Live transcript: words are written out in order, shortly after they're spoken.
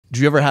Did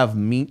you ever have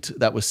meat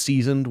that was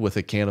seasoned with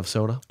a can of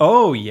soda?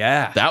 Oh,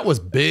 yeah. That was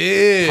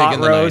big Pot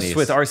in the roast 90s.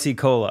 with RC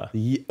Cola.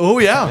 Oh,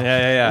 yeah.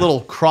 Yeah. Little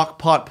crock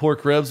pot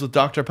pork ribs with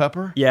Dr.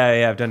 Pepper.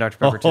 Yeah, I've done Dr.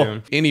 Pepper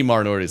too. Any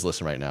minorities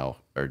listening right now,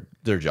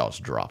 their jaws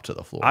drop to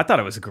the floor. I thought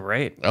it was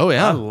great. Oh,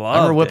 yeah. I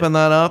remember whipping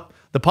that up.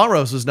 The pot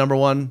roast was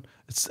 #1.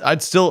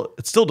 It's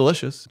still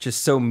delicious.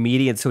 Just so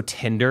meaty and so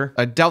tender.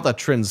 I doubt that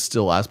trend's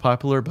still as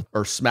popular, but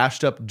or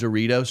smashed up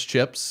Doritos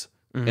chips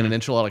in an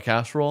enchilada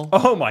casserole.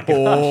 Oh my gosh.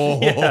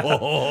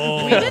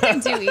 Oh. We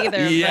didn't do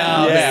either.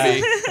 Yeah,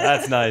 baby.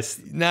 That's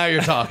nice. Now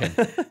you're talking.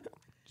 Did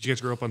you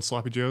guys grow up on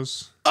Sloppy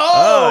Joes?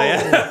 Oh,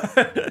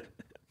 yeah.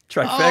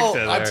 Trifecta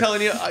there. I'm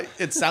telling you,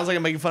 it sounds like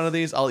I'm making fun of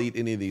these. I'll eat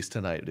any of these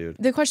tonight, dude.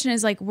 The question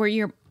is like, were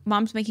your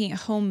moms making it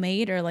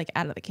homemade or like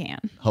out of the can?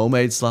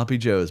 Homemade sloppy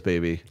joes,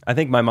 baby. I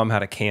think my mom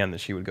had a can that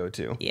she would go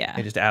to. Yeah.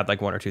 And just add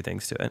like 1 or 2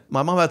 things to it.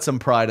 My mom had some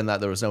pride in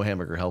that there was no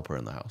hamburger helper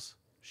in the house.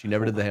 She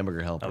never did the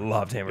hamburger I helper.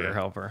 loved Hamburger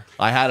Helper.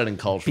 I had it in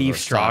culture. Beef the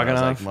first time. I was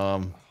stroganoff. like,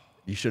 Mom,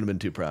 you shouldn't have been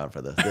too proud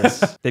for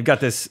this. They've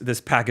got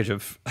this package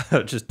of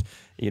just,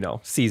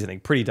 seasoning,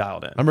 pretty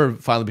dialed in. I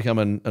remember finally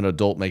becoming an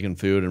adult making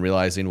food and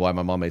realizing why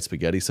my mom made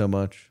spaghetti so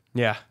much.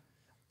 Yeah.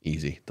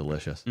 Easy,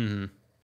 delicious. Mm-hmm.